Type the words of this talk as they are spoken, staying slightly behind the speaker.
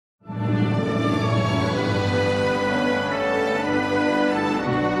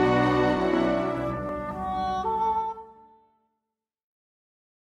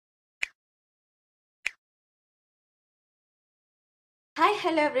Hi,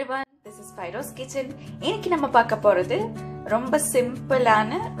 hello everyone. This is Firo's Kitchen. இன்னைக்கு நம்ம பார்க்க போறது ரொம்ப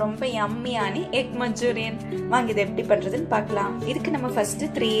சிம்பிளான ரொம்ப யம்மியான எக் மஞ்சூரியன். வாங்க இத எப்படி பண்றதுன்னு பார்க்கலாம். இதுக்கு நம்ம ஃபர்ஸ்ட்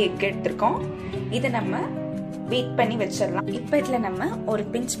 3 எக் எடுத்துறோம். இத நம்ம பீட் பண்ணி வெச்சிரலாம். இப்போ இதல நம்ம ஒரு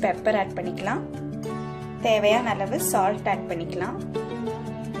பிஞ்ச் பெப்பர் ஆட் பண்ணிக்கலாம். தேவையான அளவு salt ஆட் பண்ணிக்கலாம்.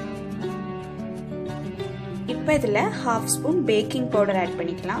 இப்போ இதல 1/2 ஸ்பூன் பேக்கிங் பவுடர் ஆட்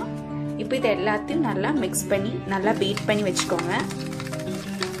பண்ணிக்கலாம். இப்போ இத எல்லாத்தையும் நல்லா mix பண்ணி நல்லா பீட் பண்ணி வெச்சுக்கோங்க.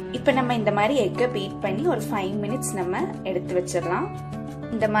 இப்போ நம்ம இந்த மாதிரி எக்க பீட் பண்ணி ஒரு 5 மினிட்ஸ் நம்ம எடுத்து வச்சிரலாம்.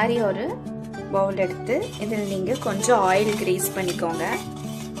 இந்த மாதிரி ஒரு பவுல் எடுத்து இதில் நீங்க கொஞ்சம் ஆயில் கிரீஸ் பண்ணிக்கோங்க.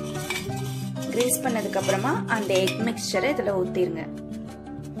 கிரீஸ் பண்ணதுக்கு அப்புறமா அந்த எக் மிக்சரை இதில் ஊத்திடுங்க.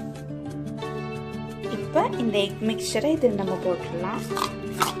 இப்போ இந்த எக் மிக்சரை இதில் நம்ம போட்டுடலாம்.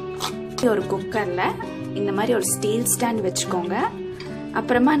 ஒரு குக்கர்ல இந்த மாதிரி ஒரு ஸ்டீல் ஸ்டாண்ட் வச்சுக்கோங்க.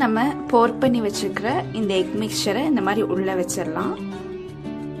 அப்புறமா நம்ம போர் பண்ணி வச்சிருக்கிற இந்த எக் மிக்சரை இந்த மாதிரி உள்ள வச்சிடலாம்.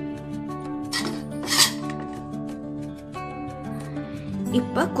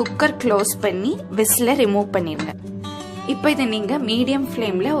 இப்போ குக்கர் க்ளோஸ் பண்ணி விசில ரிமூவ் பண்ணிருங்க. இப்போ இதை நீங்க மீடியம்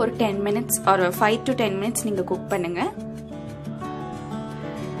ஃப்ளேம்ல ஒரு 10 மினிட்ஸ் ஒரு 5 to 10 மினிட்ஸ் நீங்க குக் பண்ணுங்க.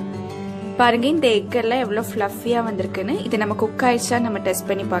 பாருங்க இந்த எக் எல்லாம் எவ்வளவு ஃப்ளஃபியா வந்திருக்குன்னு. இது நம்ம குக் ஆயிடுச்சா நம்ம டெஸ்ட்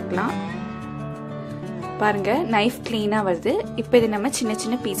பண்ணி பார்க்கலாம். பாருங்க நைஃப் கிளீனா வருது. இப்போ இதை நம்ம சின்ன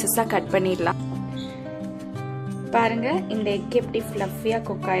சின்ன பீசஸா கட் பண்ணிடலாம். பாருங்க இந்த எக் எப்படி ஃப்ளஃபியா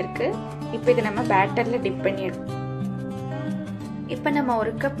குக் ஆயிருக்கு. இப்போ இதை நம்ம பேட்டர்ல டிப் பண்ணி எடுப்போம். இப்போ நம்ம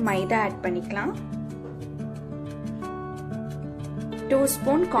ஒரு கப் மைதா ஆட் பண்ணிக்கலாம். 2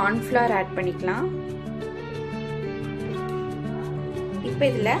 ஸ்பூன் கார்ன்ஃப்ளவர் ஆட் பண்ணிக்கலாம். இப்போ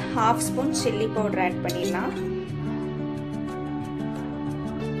இதுல 1/2 ஸ்பூன் சில்லி பவுடர் ஆட் பண்ணிடலாம்.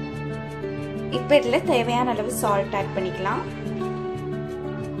 இப்போ இதுல தேவையான அளவு சால்ட் ஆட் பண்ணிக்கலாம்.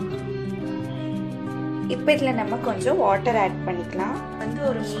 இப்போ இதுல நம்ம கொஞ்சம் வாட்டர் ஆட் பண்ணிக்கலாம்.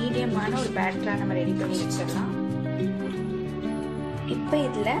 ஒரு மீடியமான ஒரு பேட்டரா நம்ம ரெடி பண்ணி வச்சிடலாம். இப்போ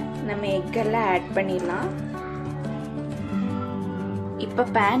இதுல நம்ம எக் எல்லாம் ஆட் பண்ணிடலாம். இப்போ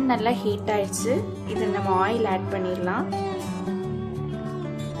pan நல்லா ஹீட் ஆயிடுச்சு. இதுல நம்ம ஆயில் ஆட் பண்ணிடலாம்.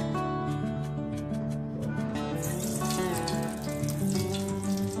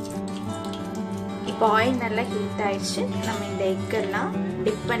 இப்போ ஆயில் நல்லா ஹீட் ஆயிடுச்சு. நம்ம இந்த எக் எல்லாம்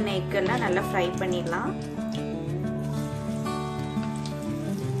டிப் பண்ண எக் எல்லாம் நல்லா ஃப்ரை பண்ணிடலாம்.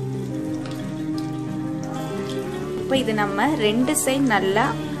 இப்போ இது நம்ம ரெண்டு சைடு நல்லா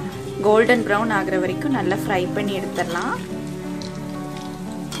கோல்டன் பிரவுன் ஆகுற வரைக்கும் நல்லா ஃப்ரை பண்ணி எடுத்துடலாம்.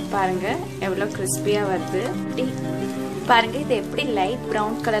 பாருங்க எவ்வளவு கிறிஸ்பியா வருது. பாருங்க இது எப்படி லைட்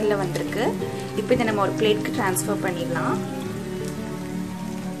பிரவுன் கலர்ல வந்திருக்கு. இப்போ இதை நம்ம ஒரு பிளேட்க்கு ட்ரான்ஸ்ஃபர் பண்ணிடலாம்.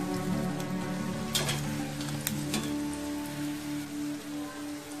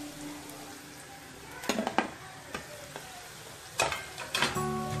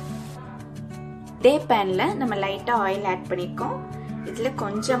 இதே பேன்ல நம்ம லைட்டா ஆயில் ஆட் பண்ணிருக்கோம். இதுல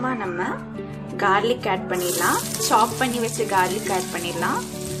கொஞ்சமா நம்ம garlic ஆட் பண்ணிடலாம். சாப் பண்ணி வச்ச garlic ஆட் பண்ணிடலாம்.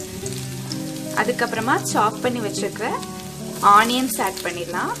 அதுக்கப்புறமா சாப் பண்ணி வச்சிருக்கிற ஆனியன்ஸ் ஆட்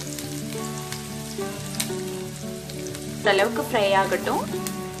பண்ணிடலாம். அளவுக்கு ஃப்ரை ஆகட்டும்.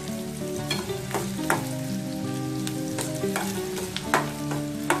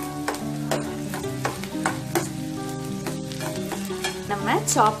 நம்ம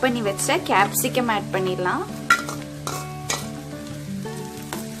சாப் பண்ணி வச்ச கேப்சிகம் ஆட் பண்ணிடலாம்.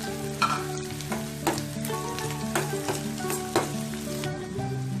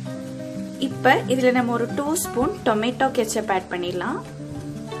 இப்ப இதுல நம்ம ஒரு 2 ஸ்பூன் டொமேட்டோ கெச்சப் ஆட் பண்ணிடலாம்.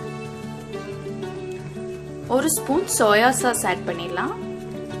 1 ஸ்பூன் சோயா சாஸ் ஆட் பண்ணிடலாம்.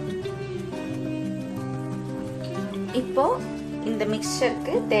 இப்போ இந்த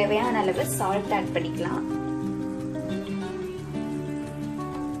மிக்சருக்கு தேவையான அளவு சால்ட் ஆட் பண்ணிக்கலாம்.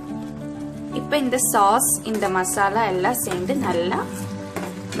 இப்போ இந்த சாஸ் இந்த மசாலா எல்லாம் சேர்ந்து நல்லா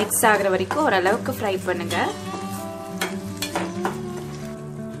மிக்ஸ் ஆகுற வரைக்கும் ஓரளவுக்கு ஃப்ரை பண்ணுங்க.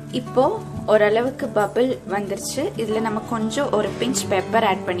 இப்போ ஓரளவுக்கு பபிள் வந்துருச்சு. இதுல நம்ம கொஞ்சம் ஒரு பிஞ்ச் பெப்பர்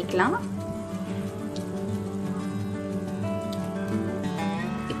ஆட் பண்ணிக்கலாம்.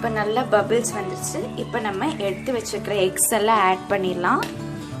 இப்போ நல்லா பபிள்ஸ் வந்துருச்சு. இப்போ நம்ம எடுத்து வச்சிருக்கிற எக்ஸ் எல்லாம் ஆட் பண்ணிடலாம்.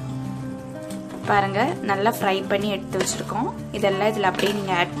 பாருங்க நல்லா ஃப்ரை பண்ணி எடுத்து வச்சிருக்கோம். இதெல்லாம் இதுல அப்படியே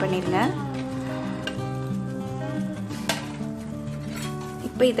நீங்க ஆட் பண்ணிருங்க.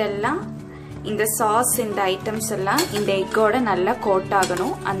 இப்போ இதெல்லாம் இந்த சாஸ் இந்த ஐட்டம்ஸ் எல்லாம் இந்த எக்கோட நல்லா கோட்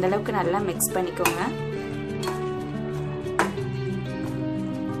ஆகணும். அந்த அளவுக்கு நல்லா மிக்ஸ் பண்ணிக்கோங்க.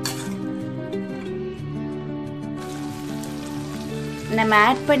 நம்ம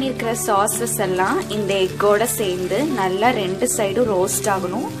ஆட் பண்ணிருக்கிற சாஸஸ் எல்லாம் இந்த எக்கோட சேர்ந்து நல்லா ரெண்டு சைடும் ரோஸ்ட்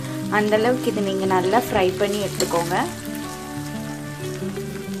ஆகணும். அந்த அளவுக்கு இது நீங்க நல்லா ஃப்ரை பண்ணி எடுத்துக்கோங்க.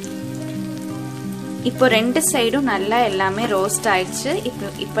 இப்போ ரெண்டு சைடும் நல்லா எல்லாமே ரோஸ்ட் ஆயிடுச்சு.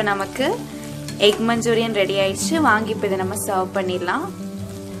 இப்போ நமக்கு எக் மஞ்சூரியன் ரெடி ஆயிடுச்சு. வாங்கி இப்போ இதை நம்ம சர்வ் பண்ணிடலாம்.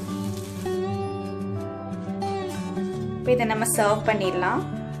 இப்போ இதை நம்ம சர்வ் பண்ணிடலாம்.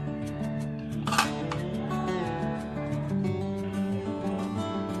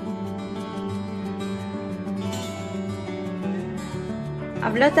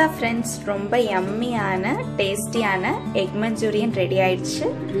 அவ்வளோதான் ஃப்ரெண்ட்ஸ், ரொம்ப யம்மியான டேஸ்டியான எக் மஞ்சூரியன் ரெடி ஆயிடுச்சு.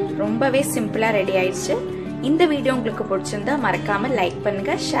 ரொம்பவே சிம்பிளாக ரெடி ஆயிடுச்சு. இந்த வீடியோ உங்களுக்கு பிடிச்சிருந்தா மறக்காம லைக்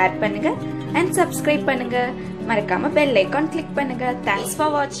பண்ணுங்க, ஷேர் பண்ணுங்க அண்ட் சப்ஸ்கிரைப் பண்ணுங்க. மறக்காம பெல் ஐகான் கிளிக் பண்ணுங்க. தேங்க்ஸ்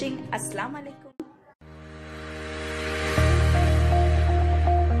ஃபார் வாட்சிங். அஸ்ஸலாமு அலைக்கும்.